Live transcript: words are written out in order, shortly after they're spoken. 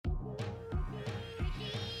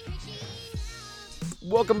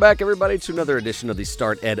Welcome back, everybody, to another edition of the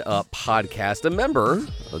Start Ed Up podcast, a member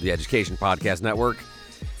of the Education Podcast Network.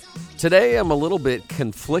 Today, I'm a little bit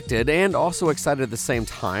conflicted and also excited at the same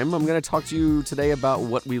time. I'm going to talk to you today about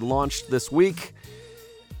what we launched this week.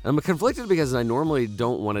 I'm conflicted because I normally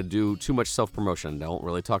don't want to do too much self-promotion. I don't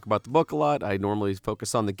really talk about the book a lot. I normally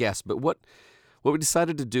focus on the guests. But what we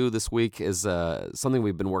decided to do this week is something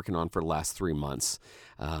we've been working on for the last 3 months.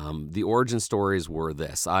 The origin stories were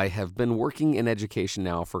this. I have been working in education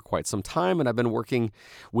now for quite some time, and I've been working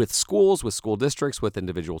with schools, with school districts, with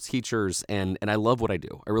individual teachers, and I love what I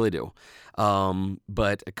do. I really do.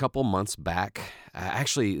 But a couple months back,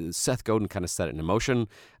 actually, Seth Godin kind of set it in motion.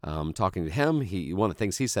 Talking to him, one of the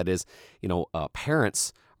things he said is,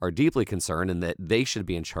 parents are deeply concerned and that they should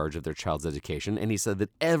be in charge of their child's education. And he said that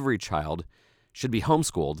every child should be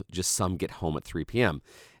homeschooled, just some get home at 3 p.m.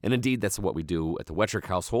 And indeed, that's what we do at the Wettrick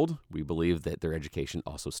household. We believe that their education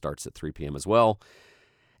also starts at 3 p.m. as well.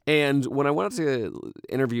 And when I wanted to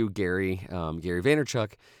interview Gary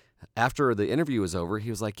Vaynerchuk, after the interview was over, he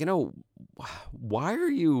was like, why are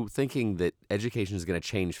you thinking that education is going to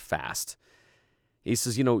change fast? He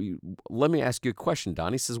says, let me ask you a question,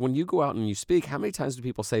 Don. He says, when you go out and you speak, how many times do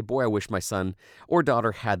people say, boy, I wish my son or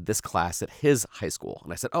daughter had this class at his high school?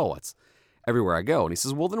 And I said, it's everywhere I go. And he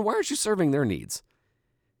says, well, then why aren't you serving their needs?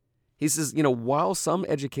 He says, while some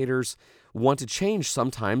educators want to change,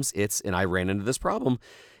 sometimes and I ran into this problem,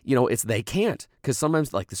 it's they can't. Because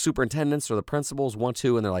sometimes like the superintendents or the principals want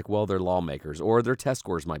to, and they're like, well, they're lawmakers, or their test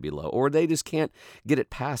scores might be low, or they just can't get it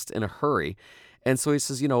passed in a hurry. And so he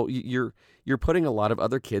says, you're putting a lot of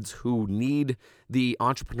other kids who need the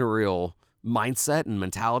entrepreneurial mindset and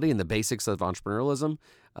mentality and the basics of entrepreneurialism,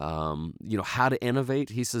 how to innovate.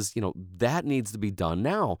 He says, that needs to be done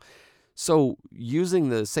now. So using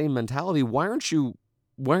the same mentality, why aren't you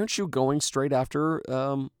going straight after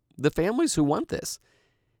the families who want this?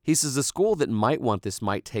 He says the school that might want this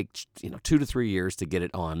might take 2 to 3 years to get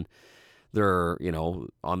it on their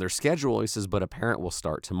schedule. He says, but a parent will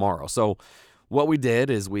start tomorrow. So what we did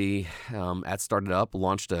is we, at Started Up,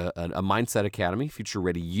 launched a Mindset Academy, Future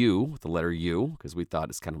Ready U, with the letter U, because we thought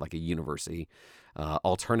it's kind of like a university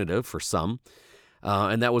alternative for some.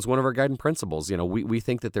 And that was one of our guiding principles. We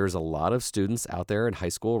think that there's a lot of students out there in high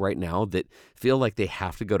school right now that feel like they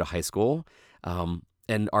have to go to high school.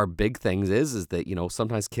 And our big thing is that,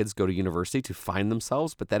 sometimes kids go to university to find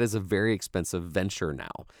themselves, but that is a very expensive venture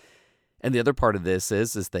now. And the other part of this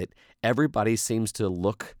is that everybody seems to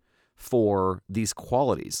look for these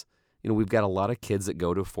qualities. We've got a lot of kids that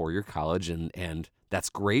go to a 4-year college, and that's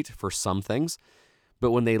great for some things.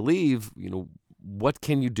 But when they leave, what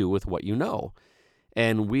can you do with what you know?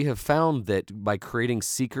 And we have found that by creating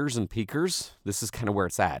seekers and peakers, this is kind of where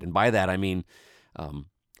it's at. And by that, I mean,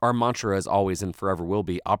 our mantra is always and forever will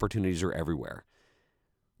be, opportunities are everywhere.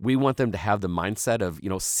 We want them to have the mindset of,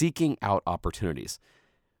 seeking out opportunities.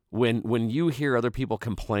 When you hear other people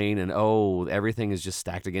complain and, everything is just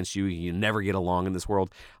stacked against you, you never get along in this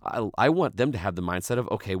world, I want them to have the mindset of,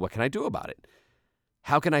 okay, what can I do about it?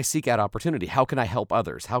 How can I seek out opportunity? How can I help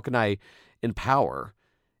others? How can I empower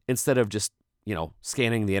instead of just,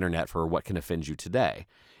 scanning the internet for what can offend you today?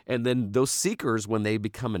 And then those seekers, when they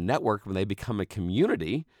become a network, when they become a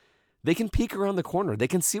community, they can peek around the corner. They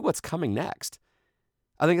can see what's coming next.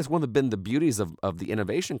 I think it's been the beauties of the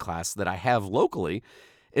innovation class that I have locally,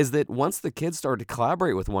 is that once the kids start to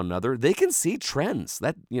collaborate with one another, they can see trends.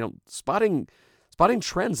 That, spotting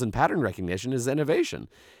trends and pattern recognition is innovation.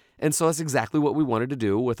 And so that's exactly what we wanted to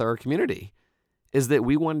do with our community, is that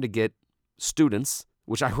we wanted to get students,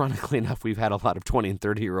 which ironically enough, we've had a lot of 20 and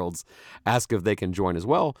 30-year-olds ask if they can join as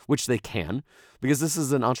well, which they can, because this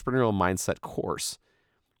is an entrepreneurial mindset course.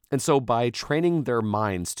 And so by training their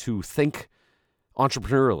minds to think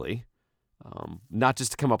entrepreneurially, not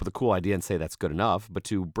just to come up with a cool idea and say that's good enough, but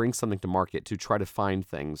to bring something to market, to try to find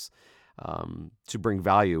things, to bring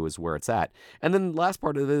value is where it's at. And then the last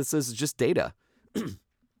part of this is just data.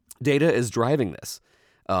 Data is driving this.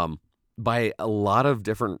 By a lot of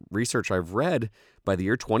different research I've read, by the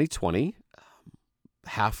year 2020,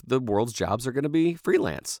 half the world's jobs are going to be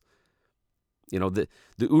freelance. The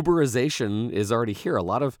Uberization is already here. A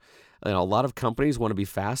lot of companies want to be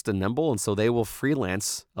fast and nimble, and so they will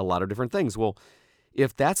freelance a lot of different things. Well,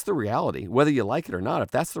 if that's the reality, whether you like it or not,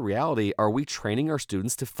 if that's the reality, are we training our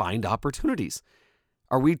students to find opportunities?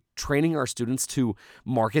 Are we training our students to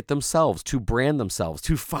market themselves, to brand themselves,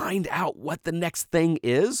 to find out what the next thing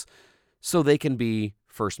is so they can be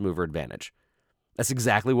first mover advantage? That's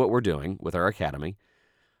exactly what we're doing with our academy.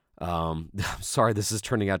 I'm sorry this is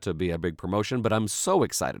turning out to be a big promotion, but I'm so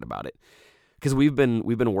excited about it because we've been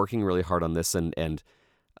working really hard on this, and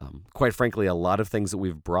Quite frankly, a lot of things that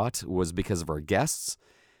we've brought was because of our guests.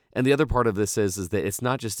 And the other part of this is that it's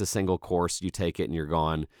not just a single course. You take it and you're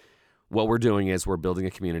gone. What we're doing is we're building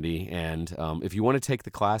a community. And if you want to take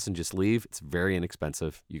the class and just leave, it's very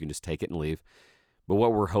inexpensive. You can just take it and leave. But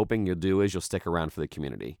what we're hoping you'll do is you'll stick around for the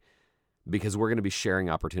community, because we're going to be sharing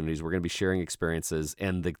opportunities. We're going to be sharing experiences.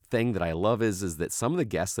 And the thing that I love is that some of the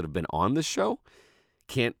guests that have been on this show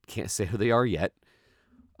can't say who they are yet.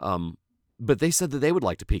 But they said that they would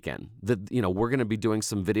like to peek in, that, we're going to be doing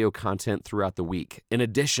some video content throughout the week in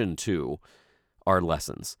addition to our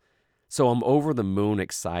lessons. So I'm over the moon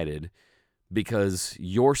excited because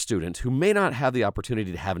your student, who may not have the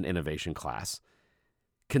opportunity to have an innovation class,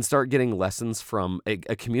 can start getting lessons from a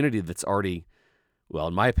community that's already, well,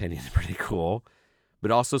 in my opinion, pretty cool, but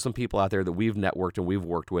also some people out there that we've networked and we've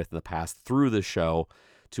worked with in the past through the show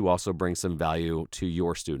to also bring some value to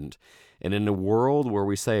your student. And in a world where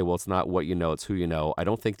we say, well, it's not what you know, it's who you know, I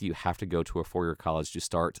don't think that you have to go to a four-year college to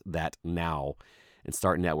start that now and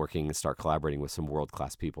start networking and start collaborating with some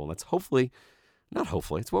world-class people. And that's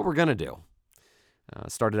it's what we're going to do.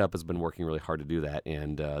 Started Up has been working really hard to do that.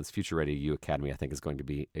 And this Future Ready U Academy, I think, is going to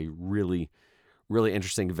be a really, really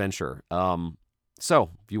interesting venture.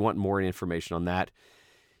 So if you want more information on that,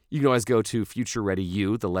 you can always go to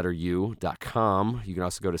futurereadyu, the letter U.com. You can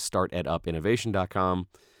also go to startedupinnovation.com.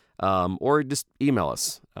 Or just email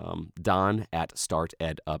us.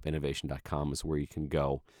 Don@startedupinnovation.com is where you can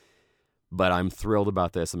go. But I'm thrilled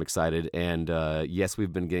about this. I'm excited. And yes,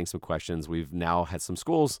 we've been getting some questions. We've now had some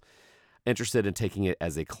schools interested in taking it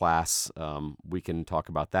as a class. We can talk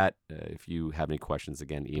about that. If you have any questions,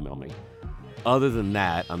 again, email me. Other than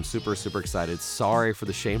that, I'm super, super excited. Sorry for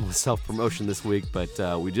the shameless self-promotion this week,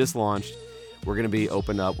 but we just launched. We're going to be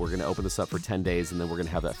open up. We're going to open this up for 10 days, and then we're going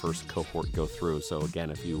to have that first cohort go through. So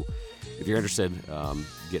again, if you're interested,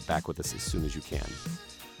 get back with us as soon as you can.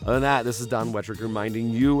 Other than that, this is Don Wettrick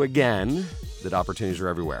reminding you again that opportunities are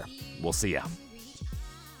everywhere. We'll see ya.